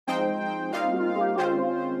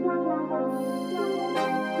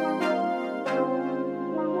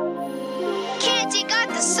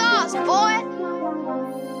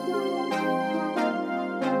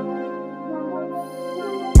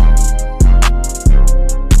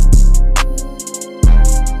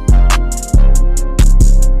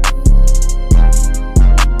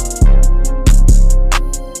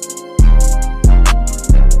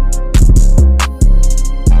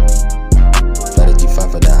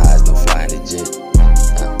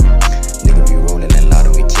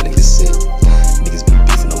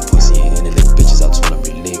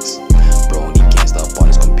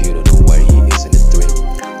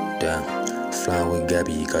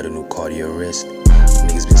list.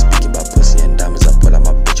 Niggas been speaking about pussy and diamonds, I pull out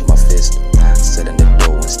my bitch in my fist. Set in the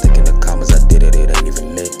door and stick in the comments, I did it, it ain't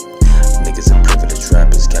even lit. Niggas are privileged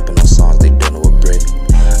rappers, capping on songs, they don't know a brick.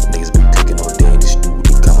 Niggas been cooking all day in the studio,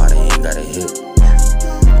 they come out and ain't got a hit.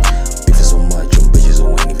 Beefing so much on bitches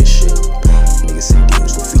who ain't even shit. Niggas send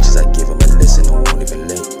DMs for features, I give them a listen, who won't even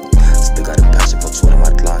link. Still got a passion for 20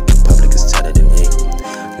 my clock, in public is tighter than ink.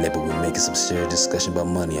 Label we making some serious discussion about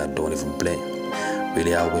money, I don't even blink.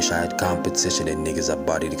 Really I wish I had competition, and niggas I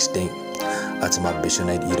bodied extinct. I tell my bitch when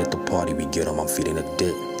I eat at the party, we get 'em, I'm feeding a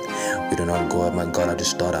dick. We don't all go up, my god, I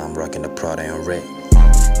just started, I'm rocking the Prada and Ray.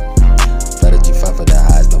 Fly the G5 for the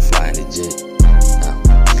highs, don't fly in the jet.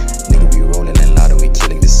 Nigga be rolling and loud and we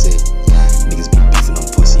killing the set. Niggas be beefing on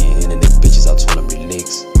pussy and hitting the bitches, I told him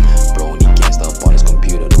relax. Bro, when he gangsta up on his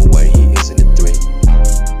computer, don't worry, he isn't a threat.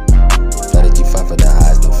 Fly the G5 for the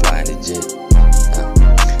highs, don't fly in the jet.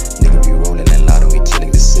 Nigga be rolling and loud and we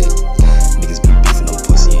killing the set. Niggas be beefing on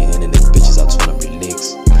pussy and hitting the bitches, I told him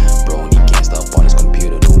relax. Bro, when he gangsta up on his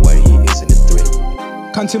computer, don't worry, he isn't a threat.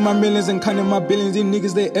 Counting my millions and counting my billions, these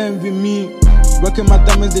niggas they envy me. Rocking my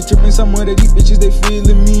diamonds, they tripping somewhere that these bitches they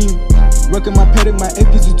feeling me. Rocking my paddock, my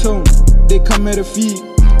AP's tone, they come at a feet.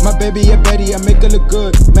 My baby a baddie, I make her look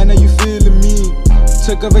good, man, are you feeling me?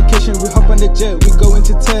 Took a vacation, we hop on the jet, we go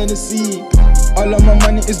into Tennessee. All of my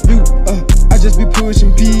money is blue, I just be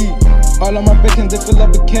pushing P. All of my bacons, they fill up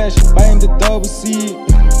with cash, buying the double C.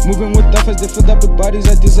 Moving with duffers, they fill up with bodies,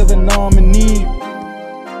 I deserve a nominee.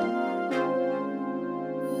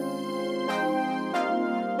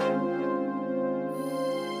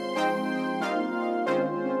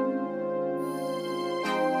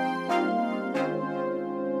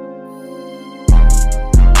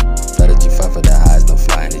 Fly the G5 for the highs, don't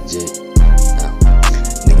fly in the jet.